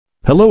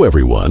Hello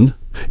everyone.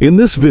 In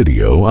this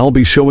video, I'll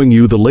be showing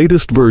you the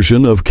latest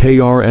version of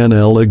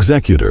Krnl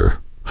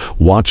Executor.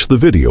 Watch the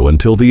video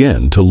until the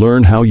end to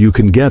learn how you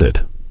can get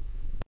it.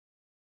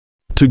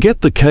 To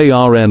get the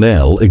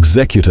Krnl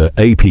Executor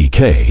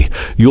APK,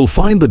 you'll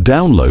find the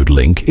download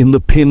link in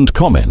the pinned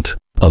comment,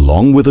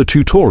 along with a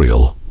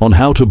tutorial on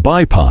how to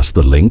bypass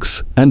the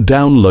links and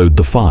download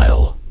the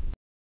file.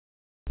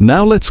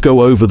 Now let's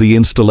go over the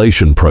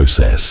installation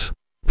process.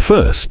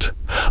 First,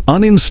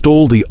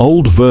 uninstall the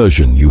old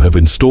version you have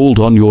installed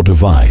on your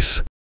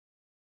device.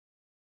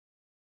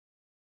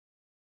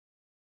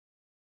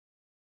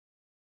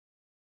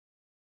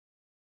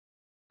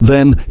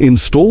 Then,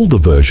 install the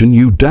version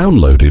you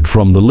downloaded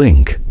from the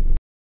link.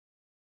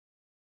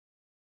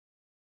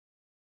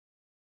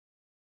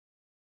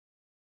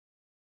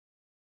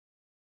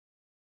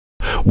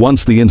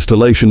 Once the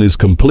installation is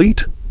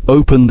complete,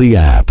 open the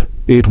app.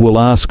 It will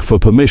ask for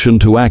permission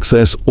to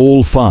access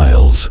all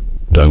files.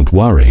 Don't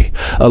worry,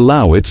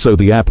 allow it so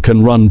the app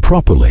can run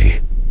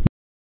properly.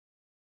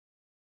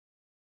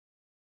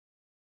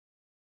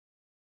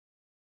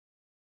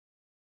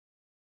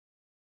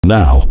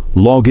 Now,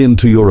 log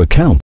into your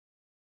account.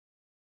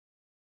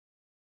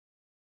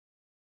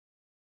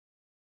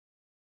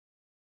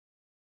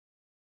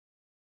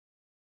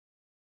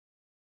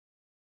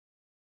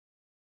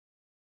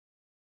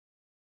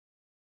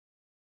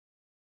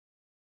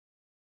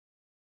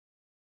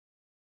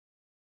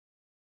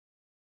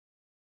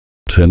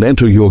 And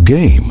enter your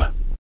game.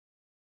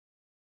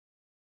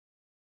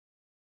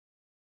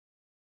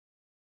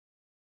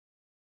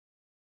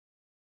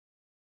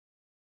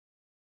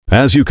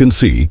 As you can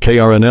see,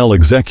 Krnl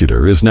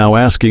Executor is now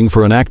asking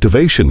for an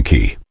activation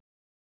key.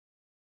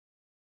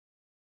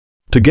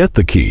 To get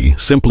the key,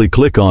 simply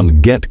click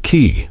on Get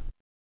Key.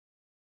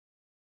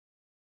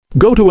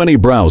 Go to any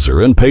browser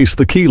and paste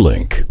the key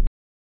link.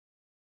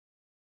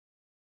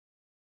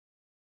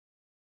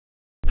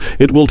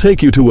 It will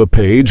take you to a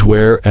page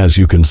where, as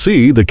you can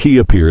see, the key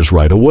appears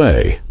right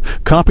away.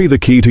 Copy the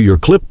key to your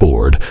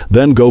clipboard,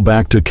 then go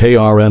back to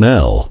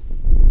Krnl.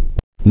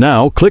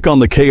 Now, click on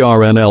the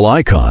Krnl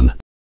icon.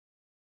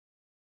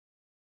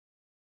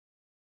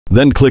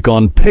 Then click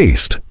on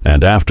Paste,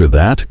 and after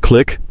that,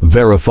 click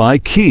Verify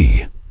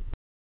Key.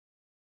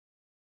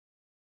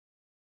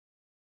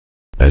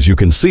 As you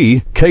can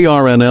see,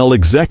 Krnl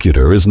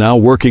Executor is now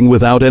working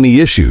without any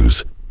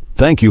issues.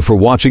 Thank you for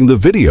watching the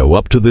video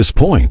up to this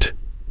point.